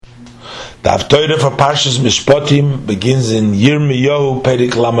The Haftorah for Parshas Mishpatim begins in Yirmiyahu,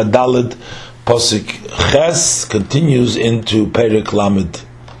 Perek Lamed Daled, Posik Ches, continues into Perek Lamed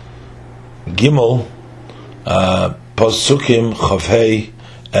Gimel, Posukim Chavhei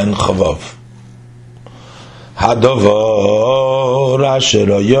and Chavav. Hadovar asher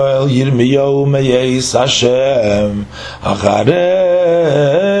yoel Yirmiyahu meyeis Hashem acharei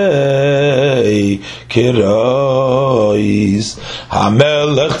kirois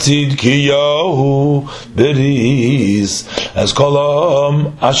hamelech tzidkiyahu beris es kolam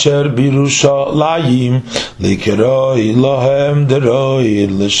asher birushalayim likiroi lohem deroi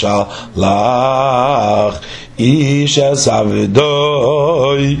l'shalach ish es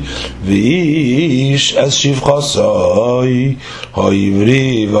avedoi v'ish es shivchasoi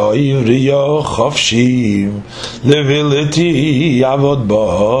ha'ivri va'ivri yachafshim levileti yavod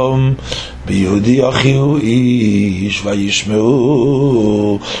bom ביהודי אחיו איש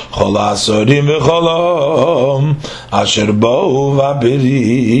וישמעו כל העשורים וחלום אשר באו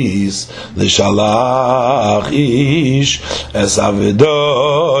ובריס לשלח איש אס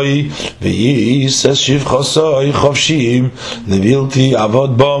עבדוי ואיש אס שבחוסוי חופשים לבלתי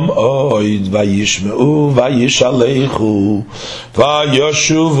עבוד בום אויד וישמעו וישלחו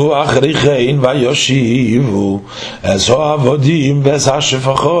ויושבו אחרי כן ויושיבו אס העבודים ואס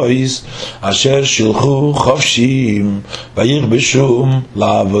השפחויס אשר שלחו חופשים וירבשום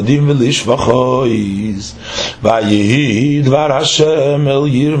לעבודים ולשפחויס ויהי דבר השם אל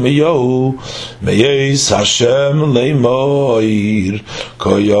ירמיהו מייס השם לאמור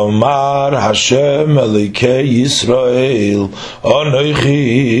כה יאמר השם אלוקי ישראל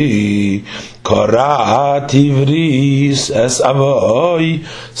אנוכי קראתי בריס אס אבוי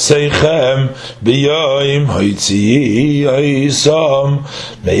שיכם ביום הוציאי אייסם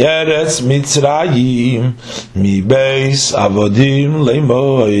מארץ מצרים מבייס עבודים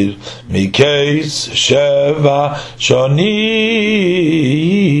לאמור מקץ 7 שנים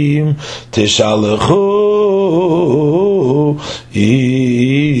תשלחו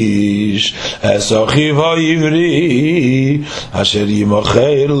איש אס אחיו העברי אשר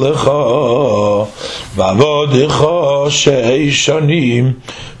ימכר לך ועבודך 6 שנים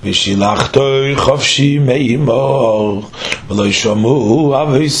ושילחתו חופשי מעמך ולא ישמעו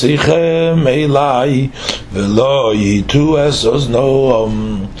אבויסיכם אלי ולא ייטו אס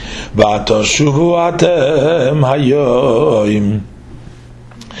אוזנם ותשובו אתם היום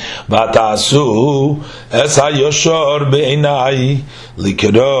ותעשו אס היושר בעיני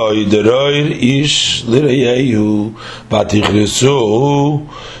לקרוא דרור איש לרעהו ותכרסו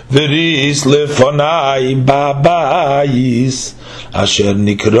וריס לפני בבייס אשר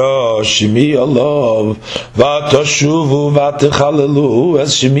נקרא שמי עליו ותשובו ותחללו את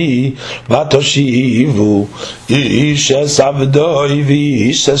שמי ותושיבו איש אס עבדוי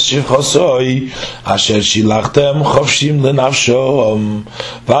ואיש אס שפחוסוי אשר שילחתם חופשים לנפשם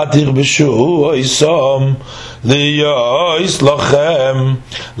ותרבשו אויסם ליועס לכם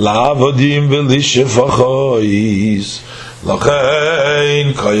לעבודים ולשפחויס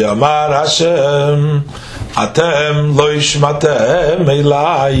לכן כה יאמר השם אתם לא ישמעתם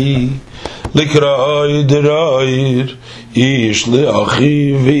אלי לקרוא דרור איש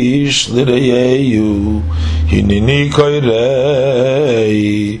לאחיו ואיש לרעהו הנני קורא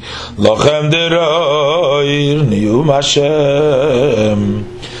לכם דרור נאום השם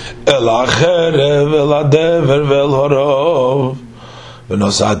אל החרב אל הדבר ואל הרוב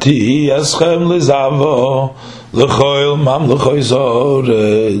ונשאתי אסכם לזבו לכל ממלכי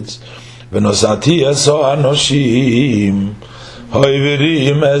זורץ ונשאתי אסו אנושים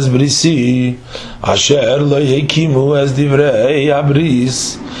העברים אס בריסי אשר לא יקימו אס דברי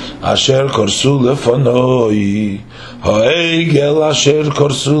הבריס אשר קורסו לפנוי העגל אשר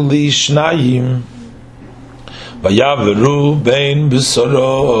קורסו לי 2 ויעברו בין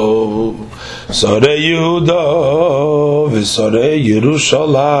בשרו שרי יהודה ושרי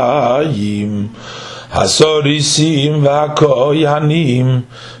ירושלים הסוריסים והכהנים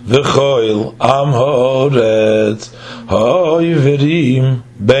וכל עם הארץ העברים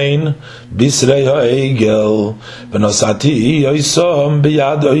בין בשרי העגל ונשאתי אייסם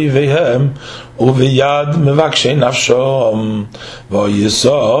ביד אויביהם וביד מבקשי נפשם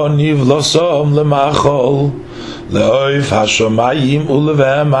ויישא נבלסם למאכול לאויף השמיים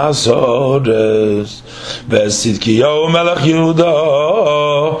ולבהם הארץ וצדקיהו מלך יהודה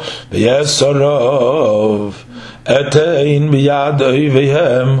ויסרוב אתן ביד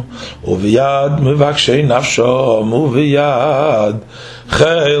אויביהם וביד מבקשי נפשם וביד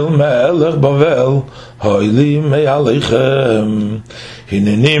חיל מלך בבל הוילי מעליכם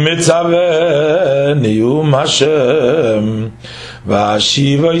הנני מצווה נאום השם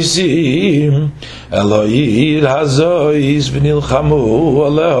והשיבויסים אלוהיר הזויס ונלחמו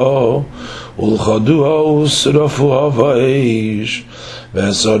עליהו ולכדוהו ושרפוהו באש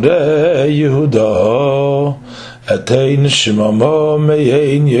ושורדי יהודה אתן שממו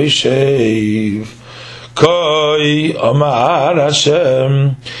מעין ישב Koi Amar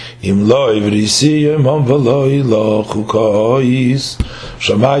Hashem Im lo ivrisiyem am v'lo ilochu kois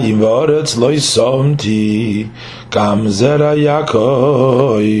Shamayim v'oretz lo isomti Kam zera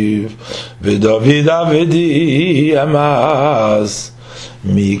Yaakov V'David Avedi Amaz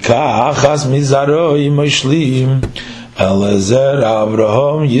Mikachas mizaroi moishlim Elezer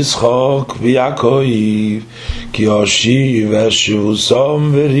Avraham Yitzchok v'Yaakov Ki oshiv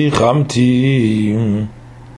eshusom v'richamtim